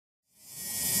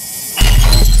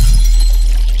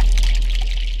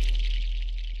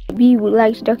we would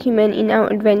like to document in our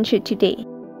adventure today.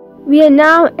 We are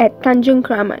now at Tanjung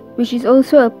Keramat, which is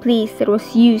also a place that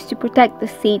was used to protect the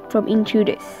state from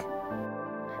intruders.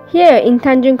 Here in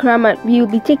Tanjung Keramat, we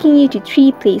will be taking you to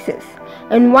 3 places,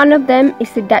 and one of them is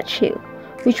the Dutch Hill,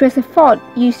 which was a fort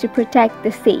used to protect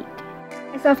the state.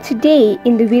 As of today,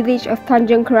 in the village of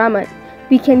Tanjung Keramat,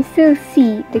 we can still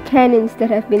see the cannons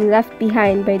that have been left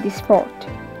behind by this fort.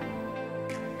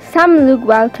 Some look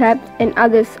well kept and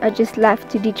others are just left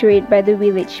to deteriorate by the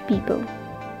village people.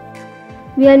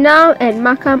 We are now at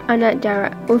Makam Anak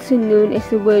Dara, also known as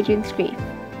the Virgin's Grave.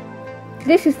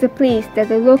 This is the place that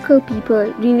the local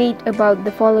people relate about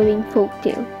the following folk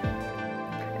tale.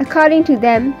 According to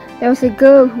them, there was a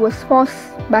girl who was forced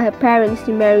by her parents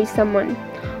to marry someone.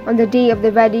 On the day of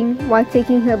the wedding, while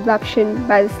taking her ablution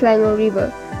by the Selangor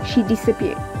River, she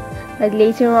disappeared. But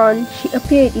later on, she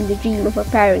appeared in the dream of her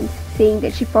parents, saying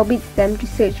that she forbids them to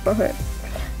search for her,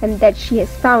 and that she has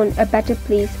found a better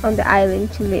place on the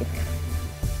island to live.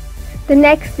 The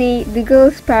next day, the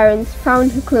girl's parents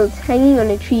found her clothes hanging on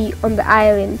a tree on the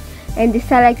island, and they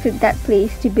selected that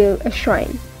place to build a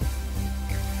shrine.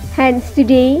 Hence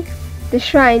today, the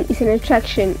shrine is an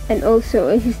attraction and also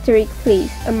a historic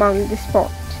place among the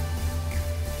spot.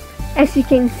 As you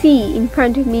can see in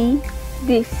front of me,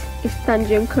 this is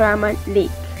Tanjung Keramat Lake.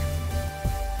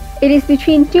 It is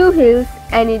between 2 hills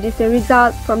and it is a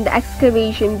result from the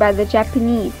excavation by the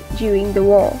Japanese during the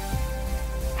war.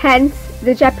 Hence,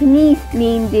 the Japanese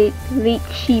named it Lake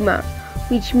Shima,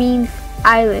 which means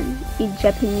island in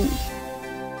Japanese.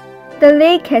 The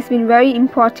lake has been very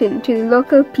important to the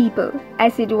local people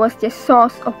as it was their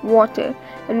source of water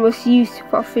and was used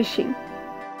for fishing.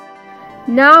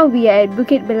 Now we are at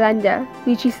Bukit Belanda,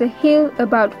 which is a hill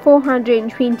about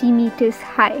 420 meters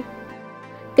high.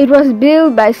 It was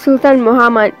built by Sultan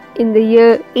Muhammad in the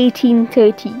year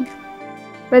 1830.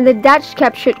 When the Dutch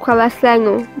captured Kuala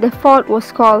Selangor, the fort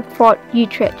was called Fort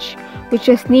Utrecht, which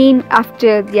was named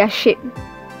after their ship.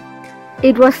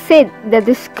 It was said that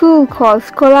the school called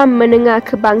Sekolah Menengah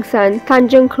Kebangsaan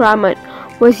Tanjung Keramat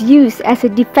was used as a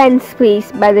defense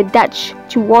place by the Dutch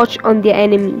to watch on their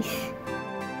enemies.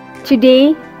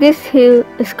 Today, this hill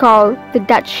is called the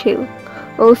Dutch Hill,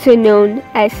 also known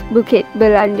as Bukit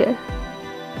Belanda.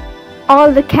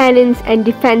 All the cannons and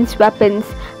defense weapons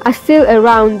are still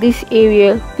around this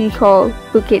area we call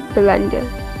Bukit Belanda.